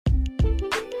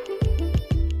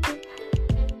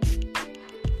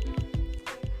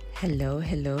Hello,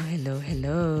 hello, hello,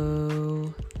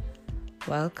 hello.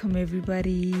 Welcome,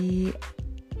 everybody.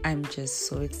 I'm just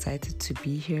so excited to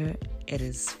be here. It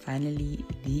is finally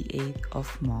the 8th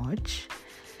of March,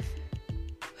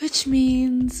 which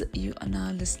means you are now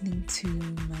listening to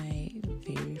my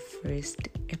very first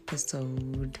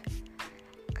episode.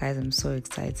 Guys, I'm so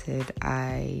excited.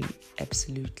 I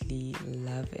absolutely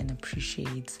love and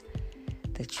appreciate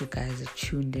that you guys are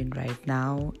tuned in right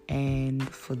now. And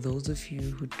for those of you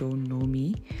who don't know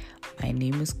me, my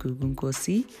name is Gugu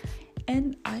Nkosi,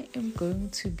 and I am going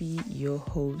to be your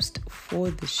host for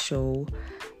the show.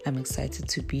 I'm excited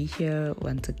to be here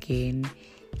once again.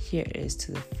 Here is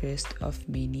to the first of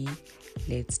many.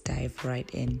 Let's dive right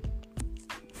in.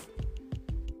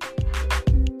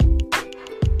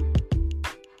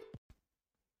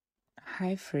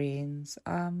 Hi friends,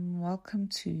 welcome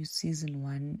to season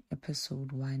 1,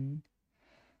 episode 1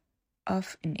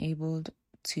 of Enabled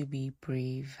to be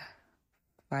Brave.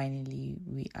 Finally,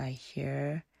 we are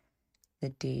here. The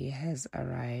day has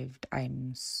arrived.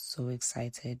 I'm so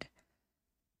excited.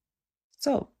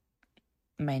 So,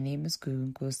 my name is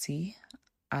Gugu Nkosi.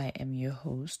 I am your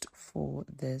host for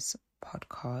this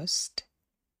podcast.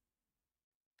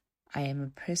 I am a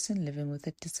person living with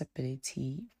a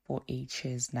disability for 8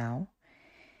 years now.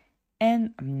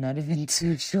 And I'm not even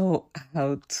too sure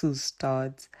how to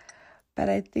start. But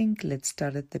I think let's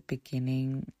start at the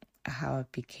beginning, how I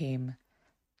became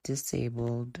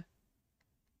disabled.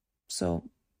 So,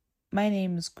 my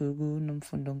name is Gugu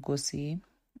Nkosi.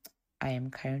 I am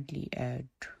currently a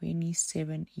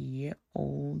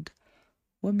 27-year-old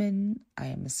woman. I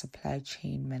am a supply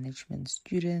chain management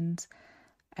student.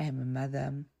 I am a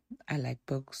mother. I like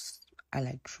books. I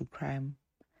like true crime.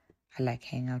 I like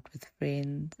hanging out with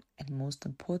friends. And most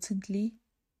importantly,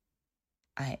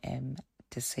 I am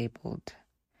disabled.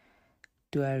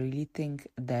 Do I really think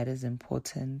that is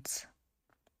important?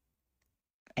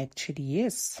 Actually,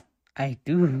 yes, I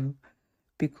do.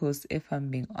 Because if I'm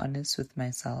being honest with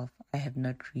myself, I have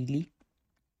not really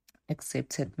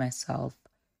accepted myself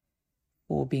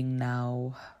for being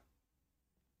now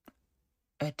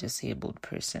a disabled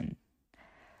person.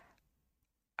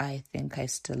 I think I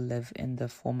still live in the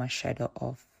former shadow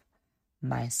of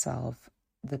myself,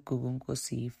 the Gugu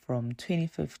Nkosi from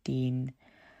 2015,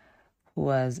 who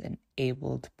was an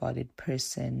able-bodied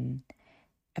person,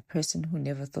 a person who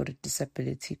never thought a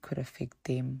disability could affect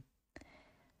them.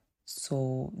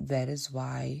 So that is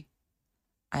why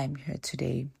I'm here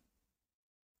today.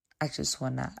 I just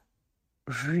want to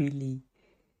really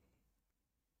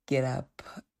get up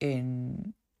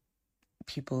in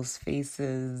people's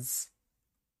faces,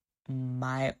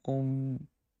 my own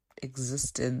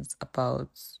existence about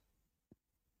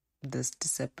this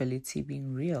disability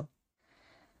being real.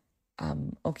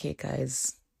 Okay,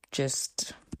 guys,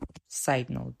 just side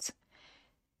note.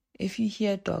 If you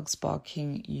hear dogs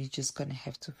barking, you're just gonna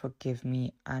have to forgive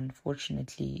me.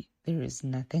 Unfortunately, there is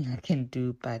nothing I can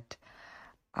do, but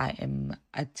I am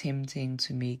attempting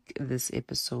to make this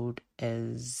episode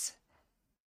as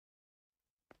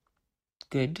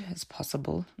good as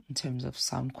possible in terms of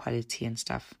sound quality and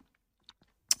stuff.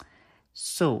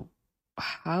 So,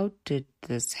 how did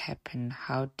this happen?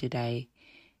 How did I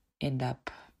end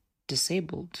up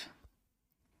disabled?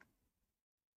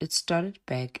 It started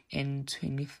back in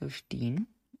 2015.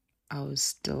 I was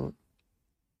still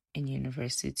in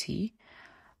university.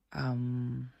 I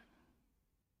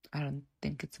don't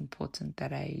think it's important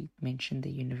that I mention the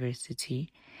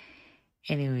university.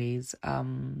 Anyways,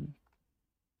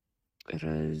 it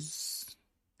was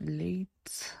late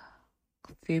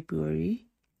February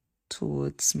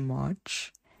towards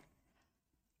March.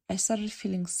 I started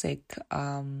feeling sick.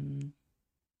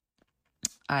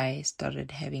 I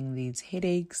started having these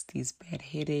headaches, these bad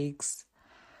headaches,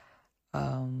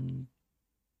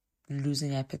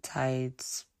 losing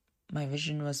appetite. My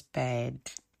vision was bad.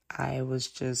 I was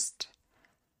just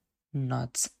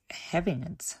not having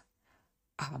it.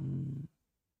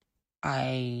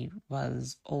 I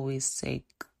was always sick,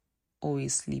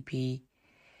 always sleepy.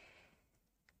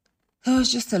 There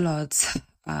was just a lot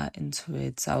into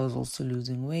it. I was also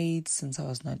losing weight since I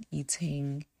was not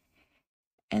eating.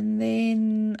 And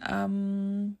then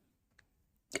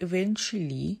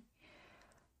eventually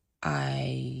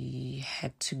I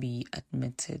had to be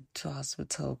admitted to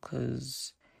hospital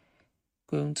because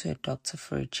going to a doctor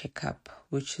for a checkup,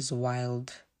 which is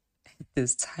wild at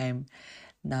this time,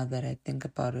 now that I think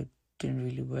about it, didn't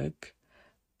really work.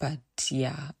 But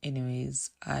yeah, anyways,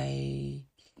 I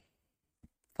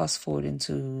fast forward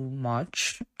into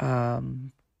March,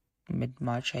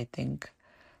 mid-March, I think.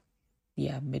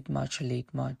 Yeah, mid-March or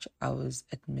late March, I was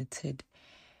admitted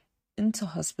into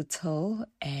hospital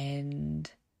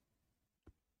and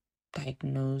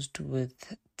diagnosed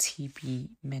with TB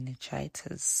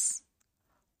meningitis.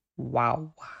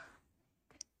 Wow.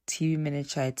 TB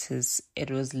meningitis,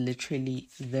 it was literally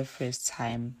the first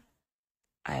time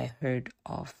I heard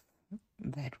of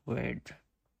that word.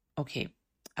 Okay,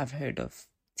 I've heard of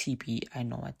TB. I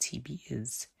know what TB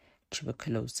is.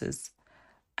 Tuberculosis.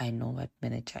 I know what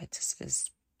meningitis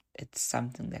is. It's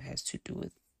something that has to do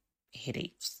with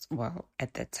headaches. Well,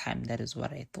 at that time, that is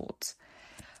what I thought.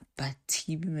 But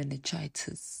TB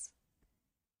meningitis,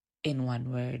 in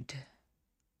one word,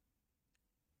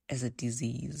 as a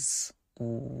disease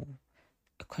or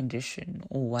a condition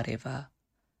or whatever,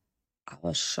 I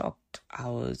was shocked. I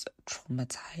was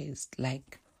traumatized.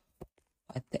 Like,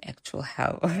 what the actual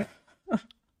hell?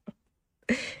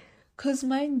 Because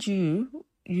mind you,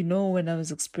 when I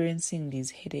was experiencing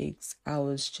these headaches, I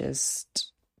was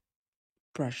just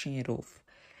brushing it off.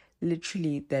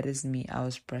 Literally, that is me. I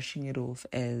was brushing it off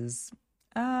as,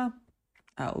 I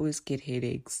always get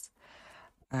headaches.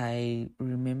 I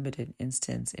remembered an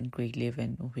instance in grade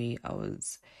 11 where I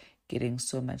was getting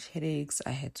so much headaches.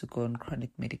 I had to go on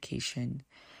chronic medication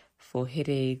for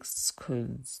headaches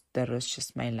because that was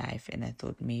just my life. And I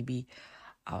thought maybe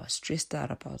I was stressed out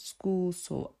about school.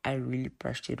 So I really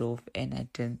brushed it off and I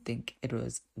didn't think it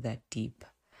was that deep.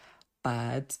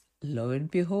 But lo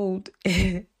and behold,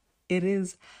 it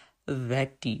is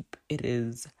that deep. It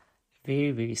is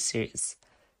very, very serious.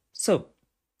 So,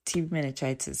 TB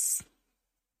meningitis.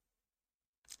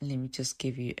 Let me just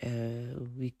give you a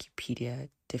Wikipedia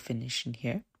definition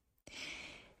here.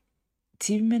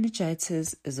 TB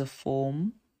meningitis is a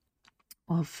form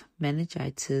of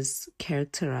meningitis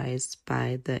characterized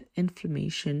by the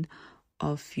inflammation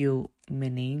of your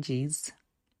meninges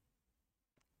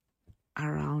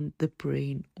around the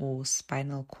brain or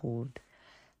spinal cord.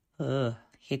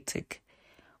 Hectic.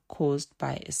 Caused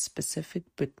by a specific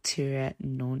bacteria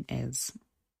known as,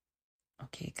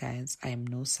 okay guys, I am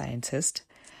no scientist,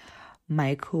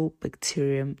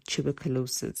 Mycobacterium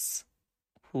tuberculosis.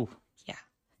 Yeah.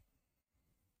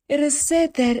 It is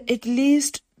said that at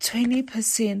least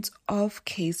 20% of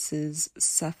cases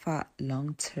suffer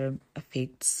long-term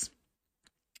effects.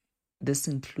 This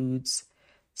includes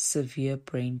severe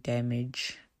brain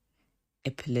damage,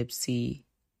 epilepsy,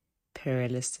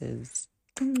 paralysis,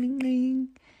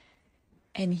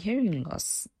 and hearing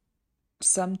loss.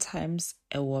 Sometimes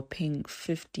a whopping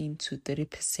 15 to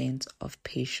 30% of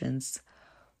patients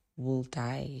will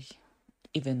die,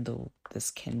 even though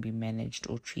this can be managed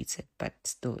or treated, but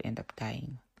still end up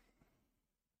dying.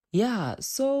 Yeah,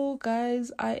 so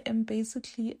guys, I am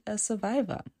basically a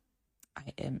survivor.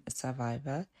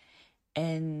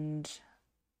 And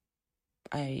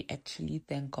I actually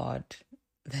thank God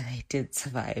that I did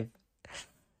survive.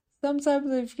 Sometimes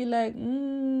I feel like,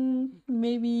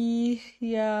 maybe,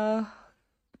 yeah,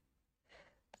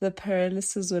 the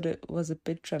paralysis was a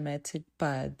bit dramatic,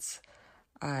 but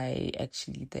I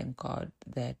actually thank God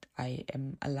that I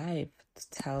am alive to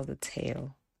tell the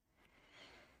tale.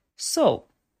 So,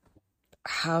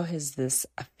 how has this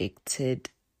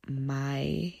affected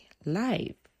my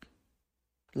life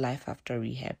after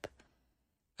rehab?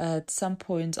 At some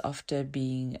point after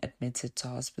being admitted to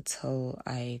hospital,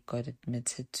 I got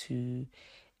admitted to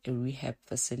a rehab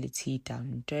facility down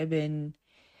in Durban,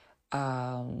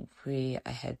 where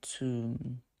I had to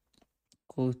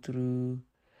go through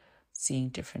seeing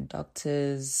different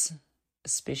doctors,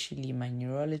 especially my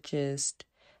neurologist,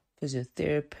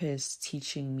 physiotherapist,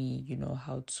 teaching me,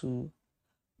 how to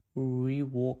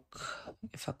re-walk,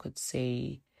 if I could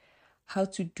say, how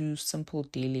to do simple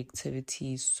daily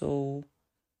activities. So,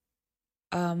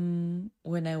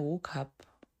 when I woke up,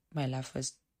 my life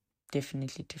was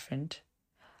definitely different.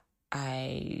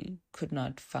 I could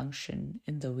not function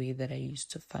in the way that I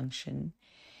used to function.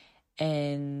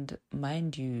 And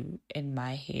mind you, in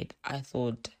my head, I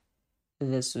thought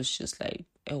this was just like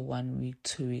a 1 week,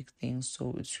 2 week thing.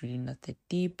 So it's really not that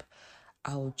deep.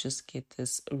 I'll just get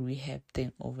this rehab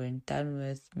thing over and done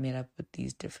with, meet up with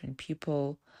these different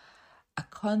people. I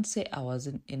can't say I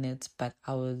wasn't in it, but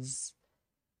I was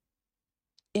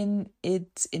in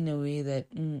it in a way that,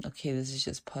 okay, this is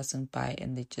just passing by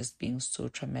and they're just being so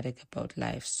traumatic about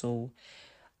life. So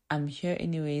I'm here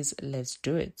anyways, let's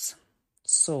do it.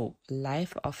 So,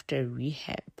 life after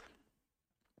rehab.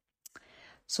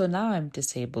 So now I'm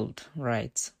disabled,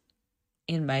 right?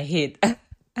 In my head. I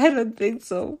don't think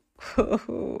so. I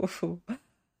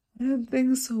don't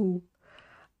think so.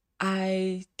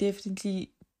 I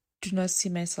definitely do not see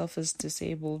myself as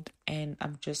disabled, and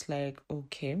I'm just like,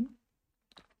 okay,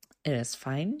 it is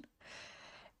fine.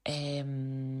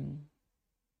 I'm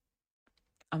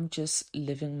just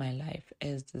living my life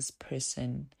as this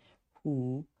person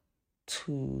who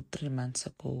 3 months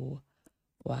ago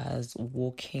was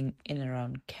walking in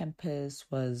around campus,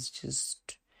 was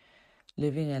just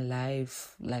living a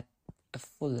life, like a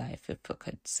full life, if I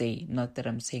could say. Not that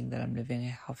I'm saying that I'm living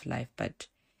a half life, but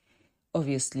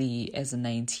obviously as a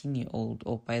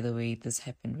 19-year-old, by the way, this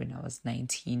happened when I was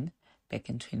 19, back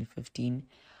in 2015,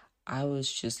 I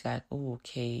was just like, oh,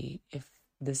 okay, if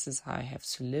this is how I have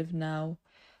to live now,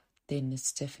 then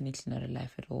it's definitely not a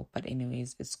life at all. But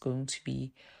anyways, it's going to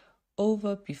be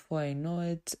over before I know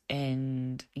it.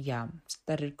 And yeah,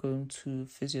 started going to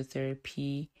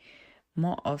physiotherapy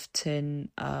more often.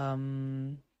 I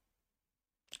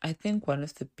think one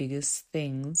of the biggest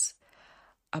things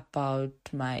about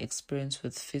my experience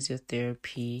with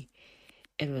physiotherapy,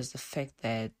 it was the fact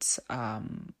that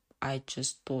I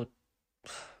just thought,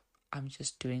 I'm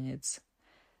just doing it.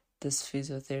 This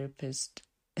physiotherapist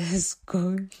is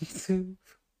going to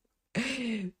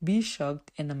be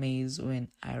shocked and amazed when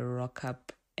I rock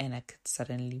up and I could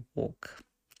suddenly walk.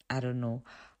 I don't know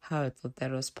how I thought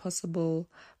that was possible,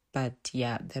 but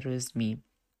yeah, that was me.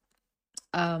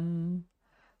 One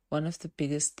of the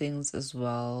biggest things as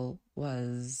well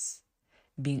was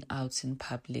being out in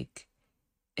public.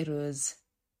 It was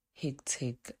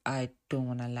hectic. I don't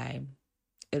want to lie.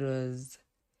 It was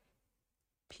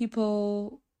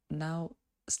people now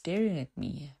staring at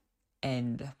me,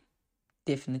 and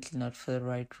definitely not for the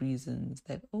right reasons.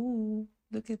 That, oh,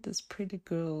 look at this pretty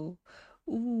girl.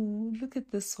 Ooh, look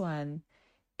at this one.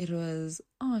 It was,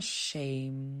 oh,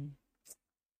 shame.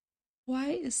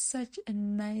 Why is such a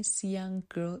nice young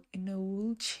girl in a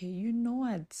wheelchair? You know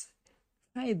what?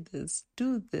 Try this,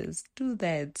 do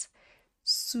that.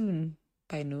 Soon,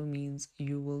 by no means,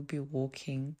 you will be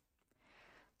walking.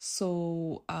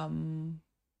 So,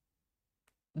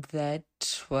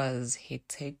 that was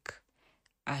hectic.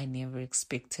 I never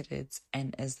expected it.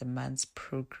 And as the months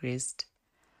progressed,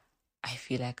 I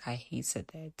feel like I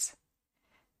hated it.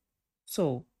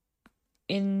 So,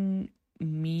 in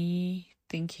me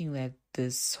thinking that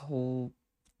this whole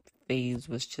phase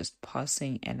was just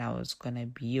passing and I was gonna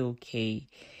be okay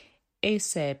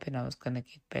ASAP and I was gonna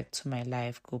get back to my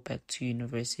life, go back to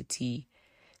university,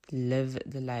 live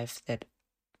the life that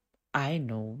I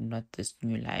know, not this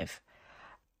new life,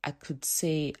 I could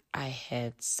say I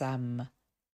had some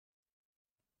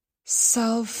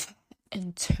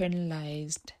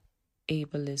self-internalized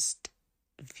ableist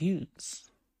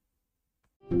views.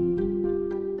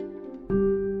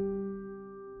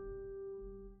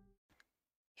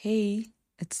 Hey,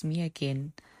 it's me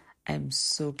again. I'm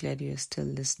so glad you're still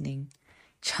listening.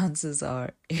 Chances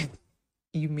are, if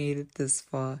you made it this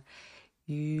far,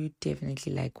 you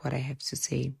definitely like what I have to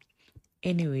say.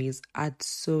 Anyways, I'd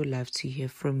so love to hear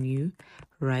from you.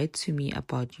 Write to me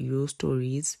about your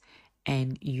stories,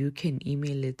 and you can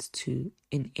email it to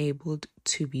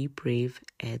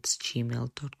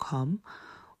enabledtobebrave@gmail.com,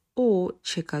 or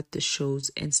check out the show's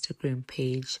Instagram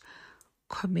page,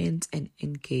 comment and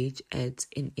engage at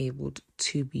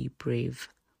enabledtobebrave.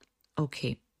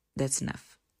 Okay, that's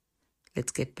enough.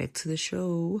 Let's get back to the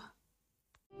show.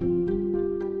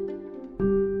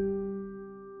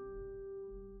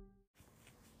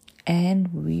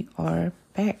 And we are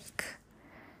back.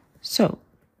 So,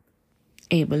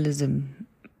 ableism,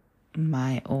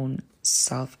 my own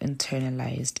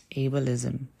self-internalized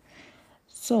ableism.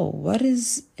 So, what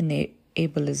is an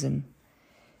ableism?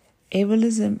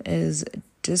 Ableism is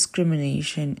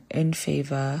discrimination in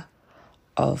favor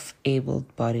of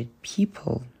able-bodied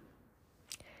people.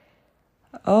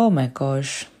 Oh my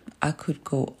gosh, I could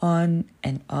go on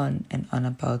and on and on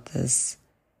about this.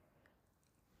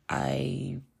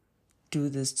 I do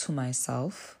this to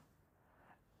myself.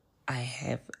 I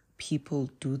have people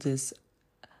do this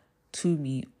to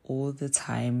me all the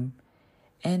time.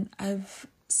 And I've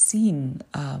seen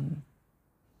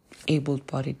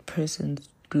able-bodied persons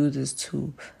do this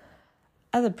to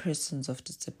other persons of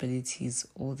disabilities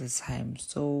all the time.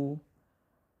 So,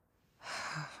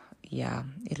 yeah,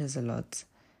 it is a lot.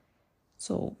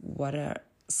 So, what are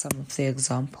some of the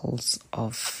examples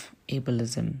of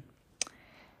ableism?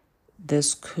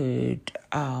 This could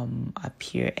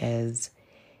appear as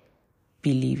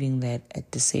believing that a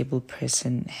disabled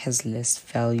person has less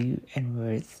value and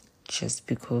worth just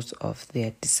because of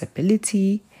their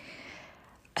disability,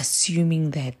 assuming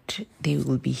that they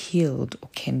will be healed or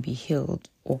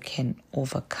can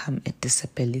overcome a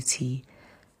disability.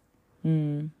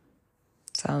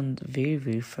 Sounds very,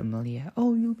 very familiar.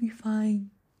 Oh, you'll be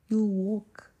fine. You'll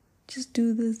walk. Just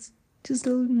do this. Just a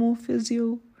little more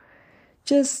physio.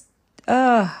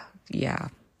 Yeah.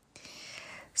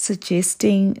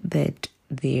 Suggesting that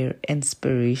they're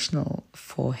inspirational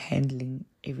for handling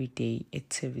everyday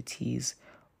activities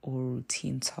or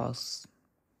routine tasks.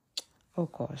 Oh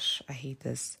gosh, I hate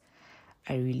this.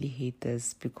 I really hate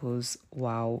this because,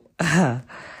 wow,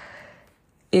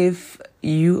 if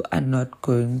you are not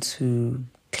going to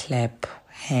clap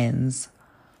hands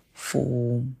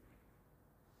for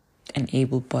an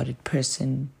able-bodied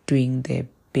person doing their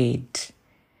bed,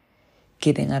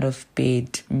 getting out of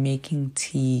bed, making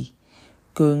tea,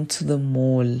 going to the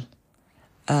mall,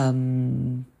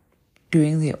 doing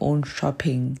their own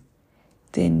shopping,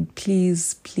 then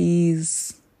please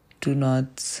do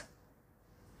not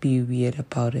be weird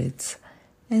about it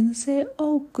and say,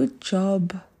 oh, good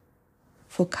job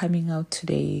for coming out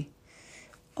today.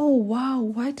 Oh, wow,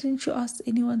 why didn't you ask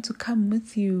anyone to come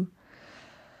with you?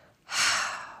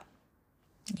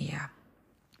 Yeah.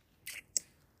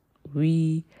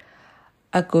 We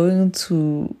are going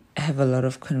to have a lot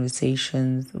of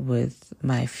conversations with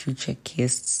my future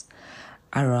guests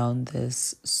around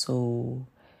this. So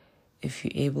if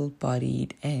you're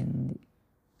able-bodied and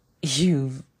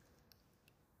you've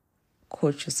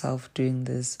caught yourself doing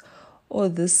this, or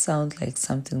this sounds like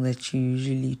something that you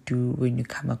usually do when you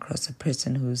come across a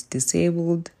person who's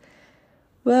disabled,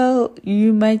 well,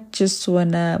 you might just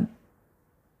wanna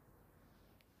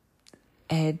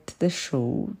add the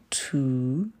show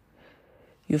to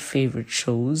your favorite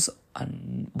shows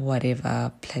on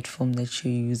whatever platform that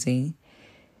you're using,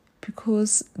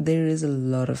 because there is a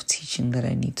lot of teaching that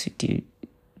I need to do.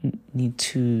 I need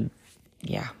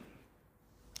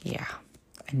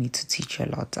to teach you a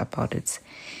lot about it.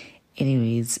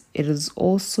 Anyways, it is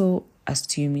also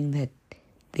assuming that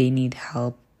they need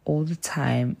help all the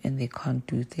time and they can't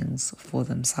do things for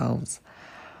themselves.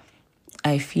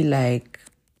 I feel like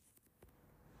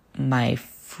my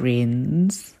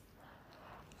friends,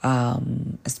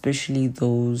 especially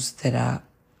those that are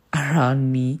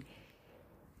around me,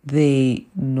 they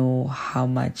know how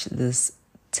much this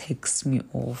takes me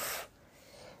off.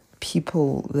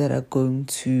 People that are going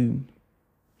to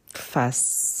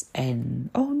fuss and,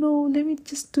 oh no, let me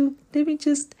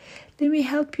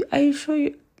help you. Are you sure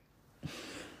you?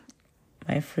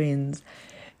 My friends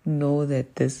know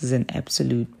that this is an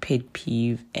absolute pet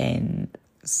peeve, and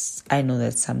I know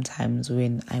that sometimes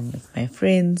when I'm with my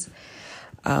friends,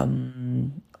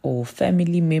 or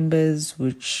family members,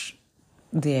 which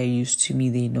they are used to me,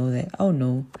 they know that, oh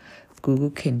no, Google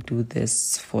can do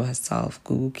this for herself.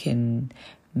 Google can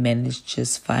manage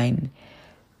just fine.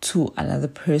 To another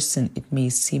person, it may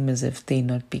seem as if they're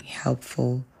not being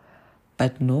helpful,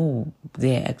 but no,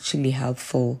 they're actually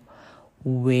helpful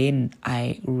when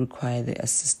I require their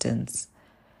assistance.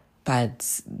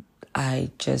 But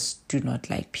I just do not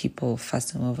like people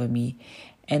fussing over me,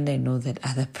 and I know that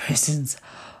other persons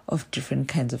of different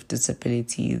kinds of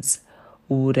disabilities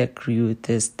would agree with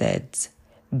this, that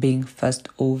being fussed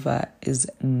over is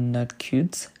not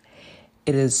cute.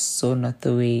 It is so not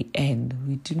the way, and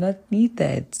we do not need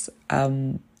that.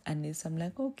 Unless I'm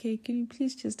like, okay, can you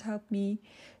please just help me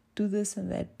do this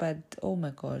and that? But oh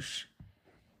my gosh,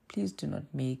 please do not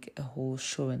make a whole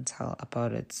show and tell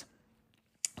about it.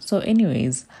 So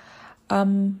anyways,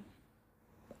 I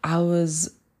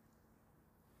was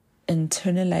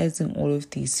internalizing all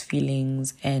of these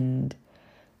feelings, and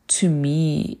to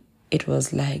me, it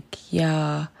was like,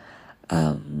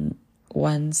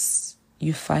 once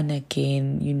you find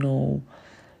again,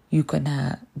 you're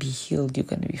gonna be healed, you're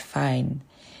gonna be fine.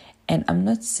 And I'm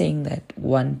not saying that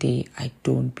one day I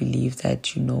don't believe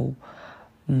that,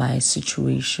 my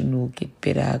situation will get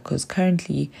better, because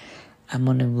currently I'm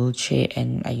on a wheelchair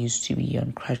and I used to be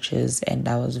on crutches, and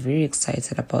I was very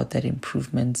excited about that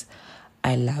improvement.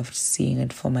 I loved seeing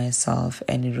it for myself,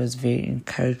 and it was very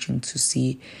encouraging to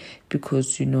see,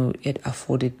 because, it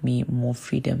afforded me more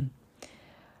freedom.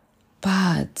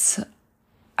 But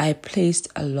I placed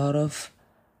a lot of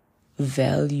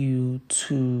value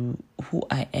to who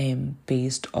I am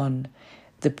based on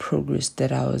the progress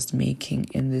that I was making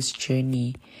in this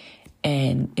journey.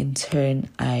 And in turn,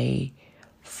 I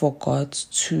forgot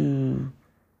to,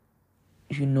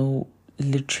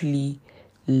 literally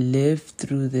live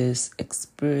through this,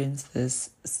 experience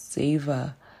this,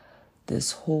 savor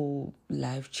this whole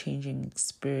life-changing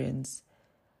experience.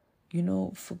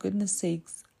 For goodness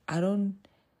sakes, I don't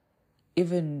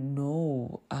even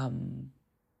know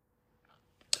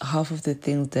half of the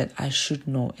things that I should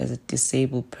know as a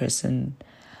disabled person.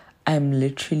 I'm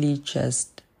literally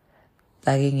just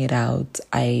thugging it out.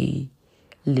 I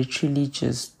literally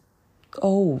just,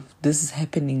 this is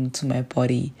happening to my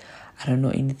body. I don't know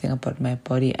anything about my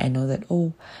body. I know that,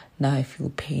 now I feel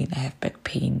pain. I have back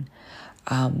pain.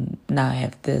 Now I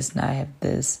have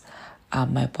this.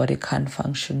 My body can't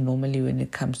function normally when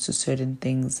it comes to certain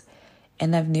things.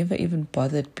 And I've never even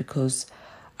bothered because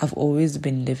I've always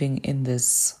been living in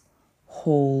this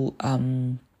whole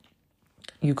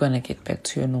you're gonna get back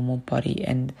to your normal body,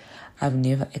 and I've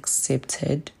never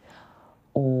accepted,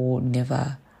 or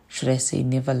never, should I say,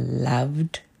 never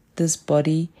loved this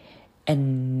body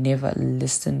and never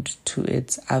listened to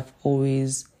it. I've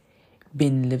always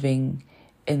been living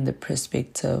in the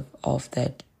perspective of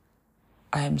that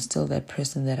I am still that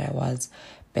person that I was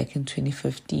back in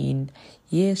 2015.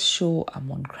 Yes, sure,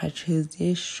 I'm on crutches.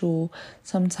 Yes, sure,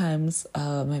 sometimes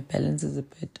my balance is a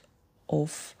bit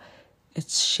off.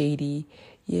 It's shady.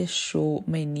 Yes, sure,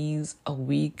 my knees are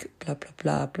weak, blah, blah,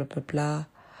 blah, blah, blah, blah.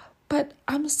 But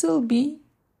I'm still me.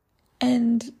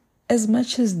 And as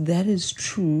much as that is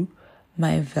true,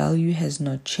 my value has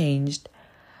not changed.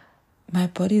 My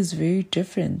body is very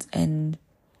different, and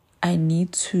I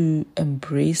need to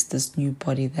embrace this new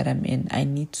body that I'm in. I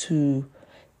need to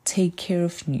take care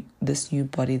of this new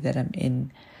body that I'm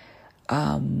in.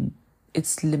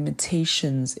 Its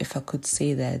limitations, if I could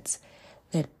say that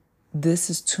this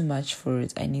is too much for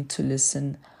it. I need to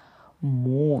listen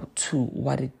more to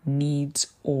what it needs,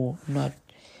 or not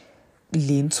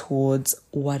lean towards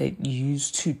what it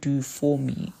used to do for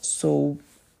me. So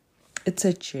it's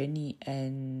a journey,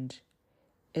 and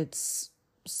it's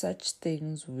such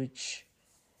things which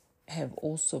have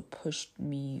also pushed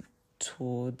me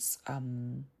towards I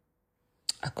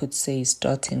could say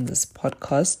starting this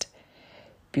podcast,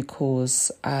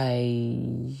 because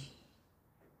I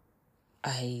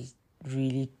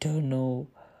really don't know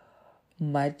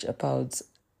much about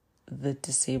the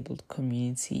disabled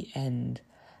community, and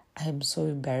I'm so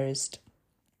embarrassed.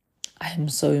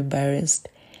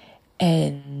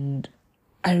 And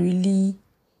I really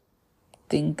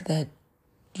think that,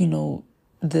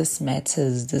 this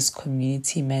matters, this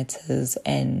community matters,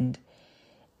 and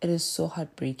it is so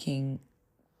heartbreaking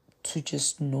to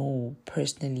just know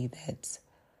personally that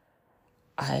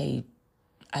I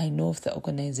know of the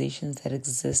organizations that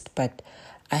exist, but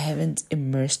I haven't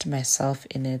immersed myself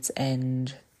in it,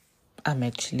 and I'm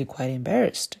actually quite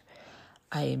embarrassed.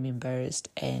 I am embarrassed,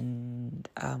 and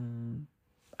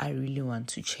I really want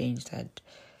to change that.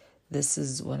 This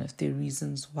is one of the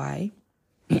reasons why,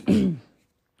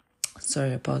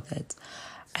 sorry about that,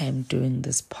 I am doing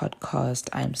this podcast.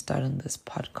 I am starting this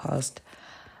podcast.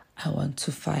 I want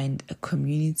to find a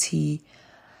community.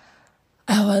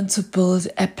 I want to build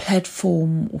a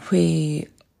platform where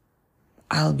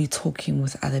I'll be talking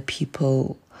with other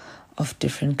people of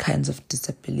different kinds of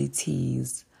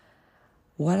disabilities.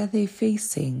 What are they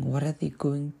facing? What are they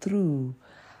going through?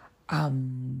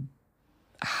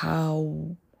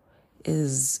 How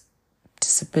is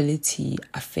disability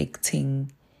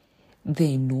affecting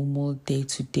their normal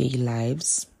day-to-day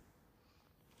lives?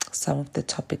 Some of the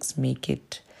topics make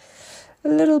it a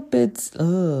little bit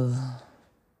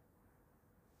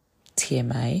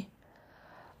TMI.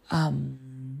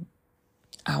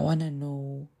 I want to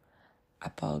know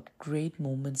about great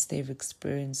moments they've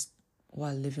experienced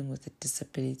while living with a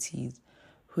disability,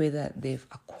 whether they've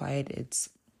acquired it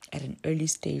at an early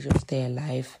stage of their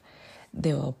life,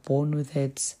 they were born with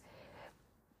it,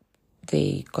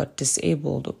 they got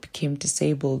disabled or became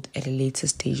disabled at a later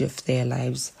stage of their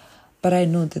lives. But I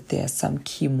know that there are some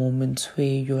key moments where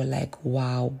you're like,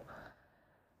 wow,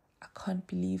 I can't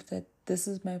believe that this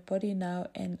is my body now,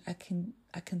 and I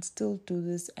can still do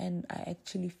this, and I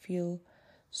actually feel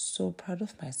so proud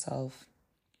of myself.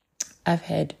 I've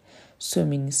had so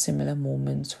many similar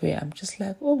moments where I'm just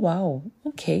like, oh wow,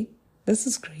 okay, this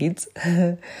is great.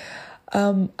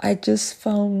 I just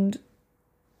found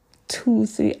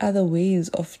 2-3 other ways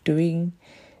of doing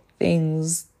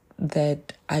things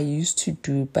that I used to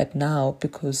do, but now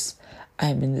because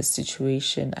I'm in this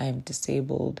situation, I'm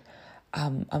disabled,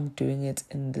 I'm doing it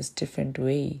in this different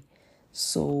way.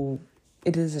 So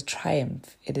it is a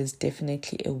triumph. It is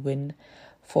definitely a win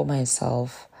for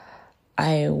myself.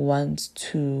 I want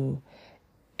to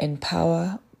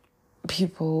empower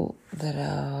people that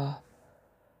are,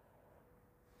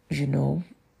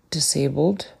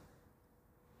 disabled,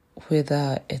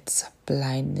 whether it's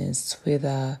blindness,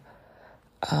 whether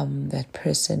that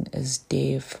person is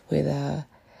deaf, whether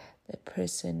that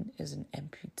person is an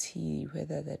amputee,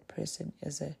 whether that person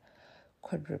is a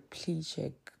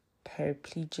quadriplegic,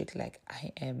 paraplegic like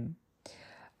I am.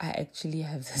 I actually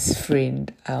have this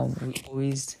friend, we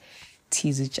always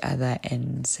tease each other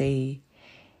and say,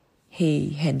 hey,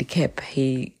 handicap,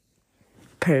 hey,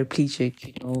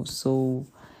 paraplegic, so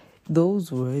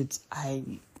those words, I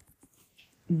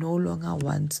no longer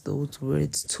want those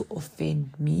words to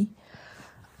offend me.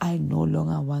 I no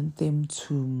longer want them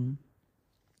to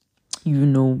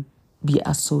be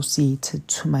associated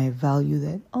to my value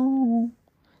that, oh,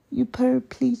 you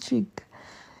paraplegic.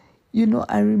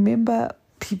 I remember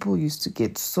people used to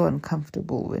get so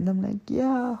uncomfortable when I'm like,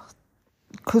 yeah,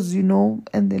 because, and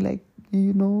they're like,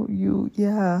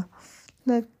 yeah.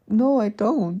 Like, no, I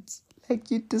don't. Like,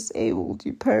 you're disabled,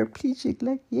 you're paraplegic.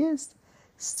 Like, yes,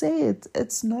 say it.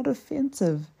 It's not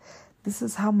offensive. This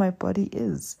is how my body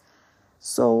is.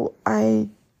 So I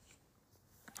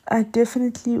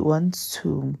definitely want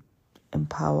to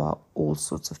empower all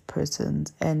sorts of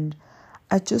persons, and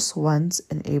I just want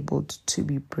Enabled to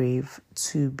be brave,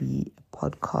 to be a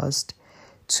podcast,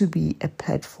 to be a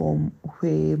platform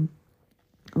where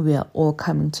we are all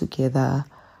coming together,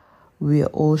 we are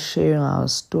all sharing our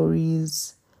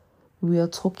stories, we are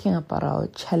talking about our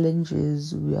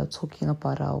challenges, we are talking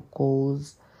about our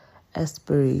goals,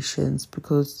 aspirations,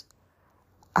 because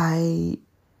I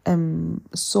am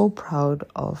so proud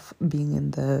of being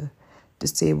in the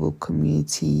disabled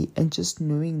community and just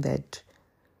knowing that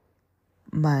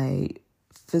my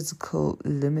physical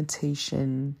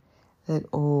limitation, that,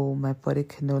 oh, my body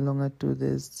can no longer do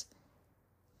this,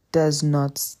 does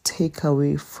not take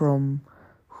away from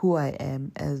who I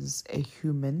am as a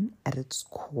human at its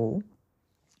core.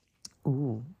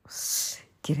 Ooh,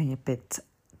 getting a bit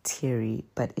teary,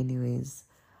 but anyways,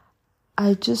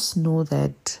 I just know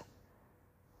that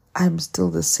I'm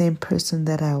still the same person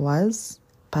that I was,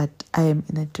 but I am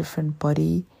in a different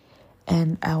body,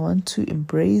 and I want to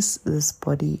embrace this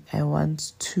body. I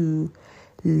want to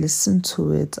listen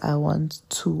to it. I want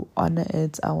to honor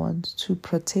it. I want to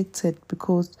protect it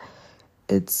because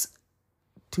it's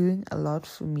doing a lot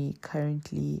for me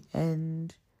currently.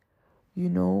 And,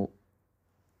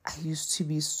 I used to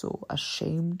be so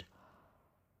ashamed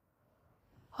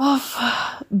of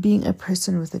being a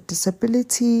person with a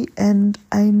disability, and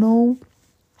I know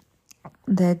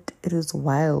that it is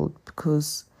wild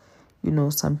because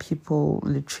some people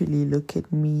literally look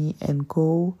at me and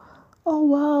go, oh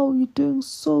wow, you're doing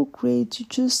so great, you're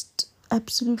just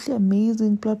absolutely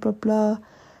amazing, blah blah blah.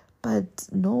 But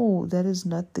no, that is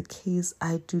not the case.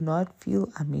 I do not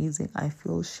feel amazing. I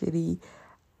feel shitty.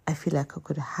 I feel like I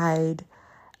could hide.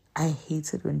 I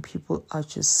hate it when people are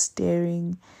just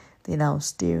staring. They're now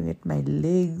staring at my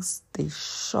legs. They're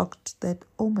shocked that,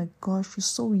 oh my gosh, you're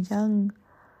so young.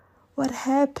 What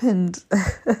happened?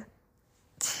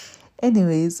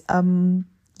 Anyways,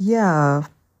 yeah.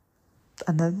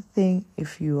 Another thing,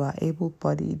 if you are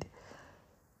able-bodied,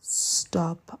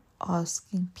 stop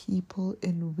asking people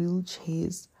in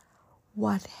wheelchairs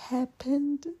what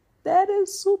happened. That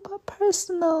is super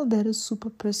personal.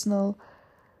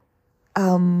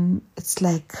 It's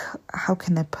like, how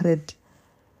can I put it?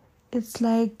 It's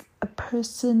like a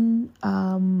person,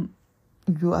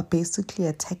 you are basically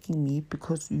attacking me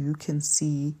because you can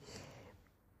see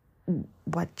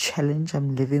what challenge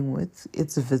I'm living with.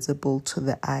 It's visible to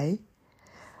the eye,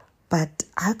 but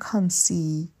I can't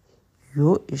see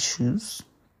your issues,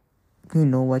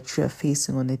 what you're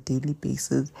facing on a daily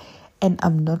basis. And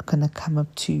I'm not going to come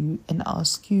up to you and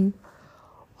ask you,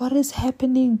 what is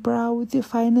happening, bro, with your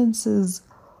finances?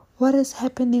 What is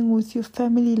happening with your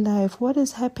family life? What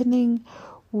is happening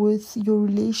with your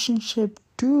relationship?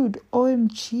 Dude,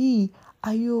 OMG,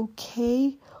 are you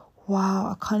okay?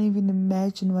 Wow, I can't even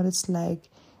imagine what it's like.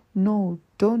 No,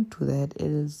 don't do that.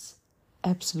 It is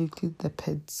absolutely the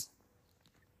pits.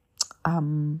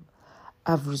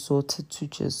 I've resorted to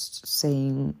just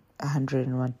saying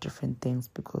 101 different things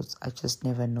because I just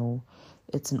never know.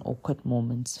 It's an awkward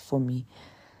moment for me.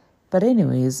 But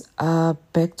anyways,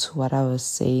 back to what I was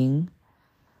saying.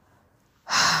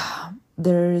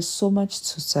 There is so much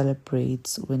to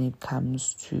celebrate when it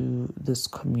comes to this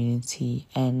community,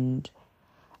 and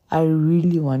I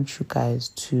really want you guys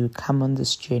to come on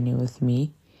this journey with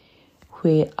me,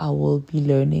 where I will be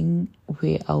learning,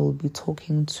 where I will be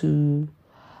talking to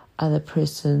other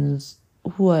persons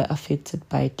who are affected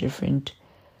by different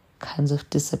kinds of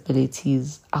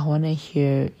disabilities. I want to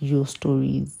hear your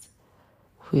stories,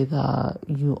 whether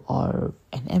you are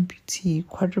an amputee,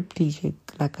 quadriplegic,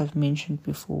 like I've mentioned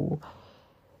before,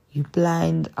 you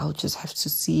blind. I'll just have to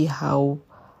see how,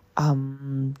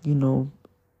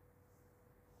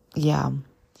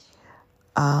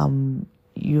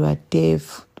 you are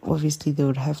deaf. Obviously, there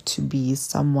would have to be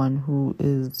someone who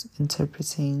is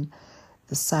interpreting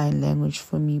the sign language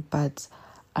for me, but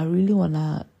I really want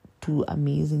to do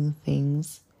amazing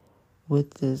things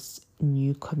with this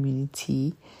new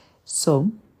community.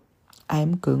 So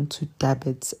I'm going to dub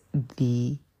it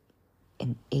the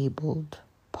Enabled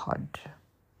Pod.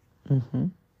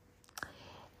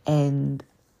 And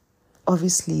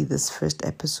obviously this first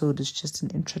episode is just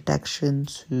an introduction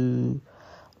to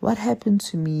what happened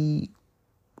to me,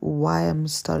 why I'm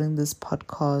starting this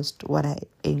podcast, what I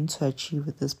aim to achieve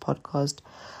with this podcast.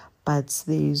 But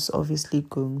there's obviously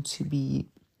going to be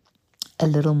a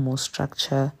little more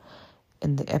structure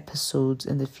in the episodes,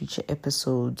 in the future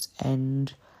episodes.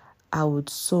 And I would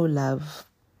so love,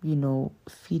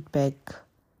 feedback,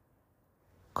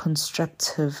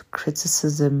 constructive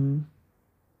criticism.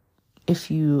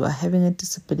 If you are having a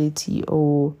disability,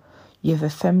 or you have a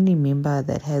family member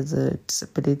that has a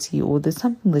disability, or there's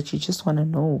something that you just want to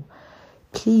know,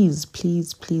 please,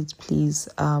 please, please, please,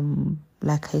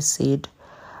 like I said,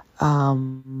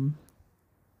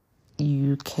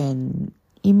 you can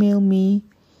email me,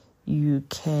 you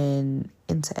can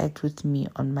interact with me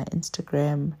on my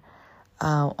Instagram,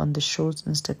 on the show's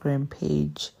Instagram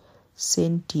page,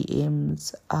 send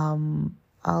DMs.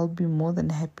 I'll be more than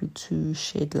happy to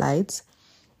shed light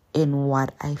in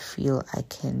what I feel I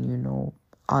can,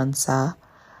 answer.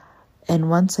 And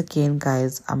once again,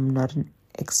 guys, I'm not an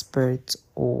expert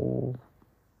or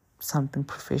something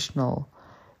professional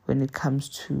when it comes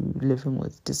to living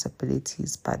with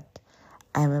disabilities, but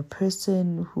I'm a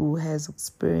person who has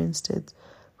experienced it,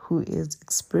 who is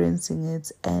experiencing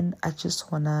it, and I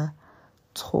just want to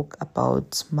talk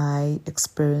about my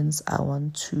experience. I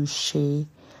want to share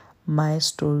my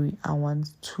story. I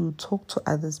want to talk to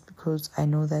others because I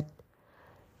know that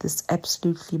this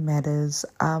absolutely matters.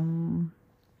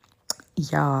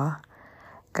 Yeah,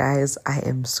 guys, I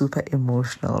am super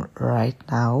emotional right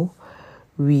now.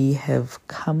 We have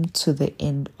come to the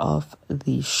end of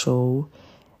the show,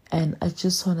 and I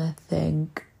just want to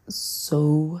thank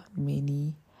so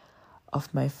many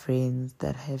of my friends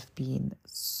that have been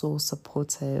so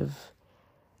supportive,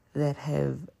 that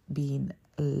have been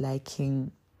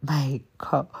liking my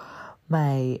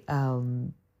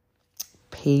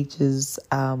pages,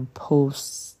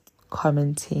 posts,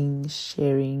 commenting,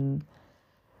 sharing,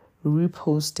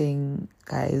 reposting.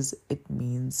 Guys, it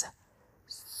means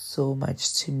so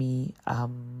much to me.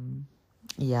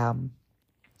 Yeah.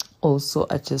 Also,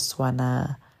 I just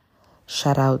wanna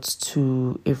shout out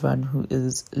to everyone who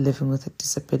is living with a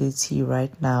disability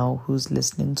right now, who's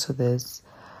listening to this.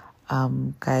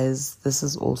 Guys, this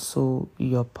is also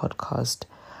your podcast.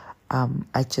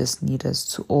 I just need us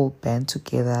to all band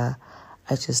together.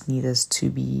 I just need us to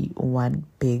be one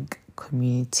big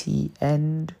community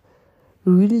and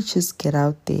really just get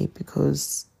out there,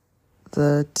 because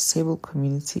the disabled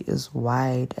community is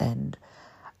wide and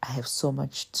I have so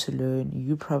much to learn.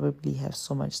 You probably have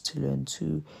so much to learn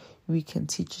too. We can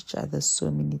teach each other so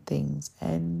many things.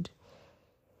 And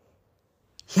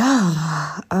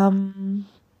yeah,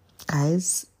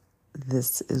 guys,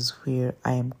 this is where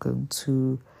I am going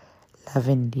to love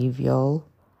and leave y'all.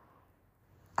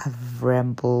 I've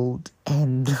rambled,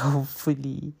 and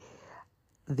hopefully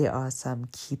there are some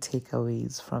key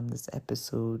takeaways from this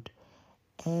episode.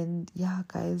 And yeah,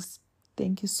 guys,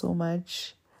 thank you so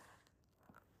much.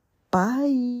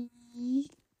 Bye.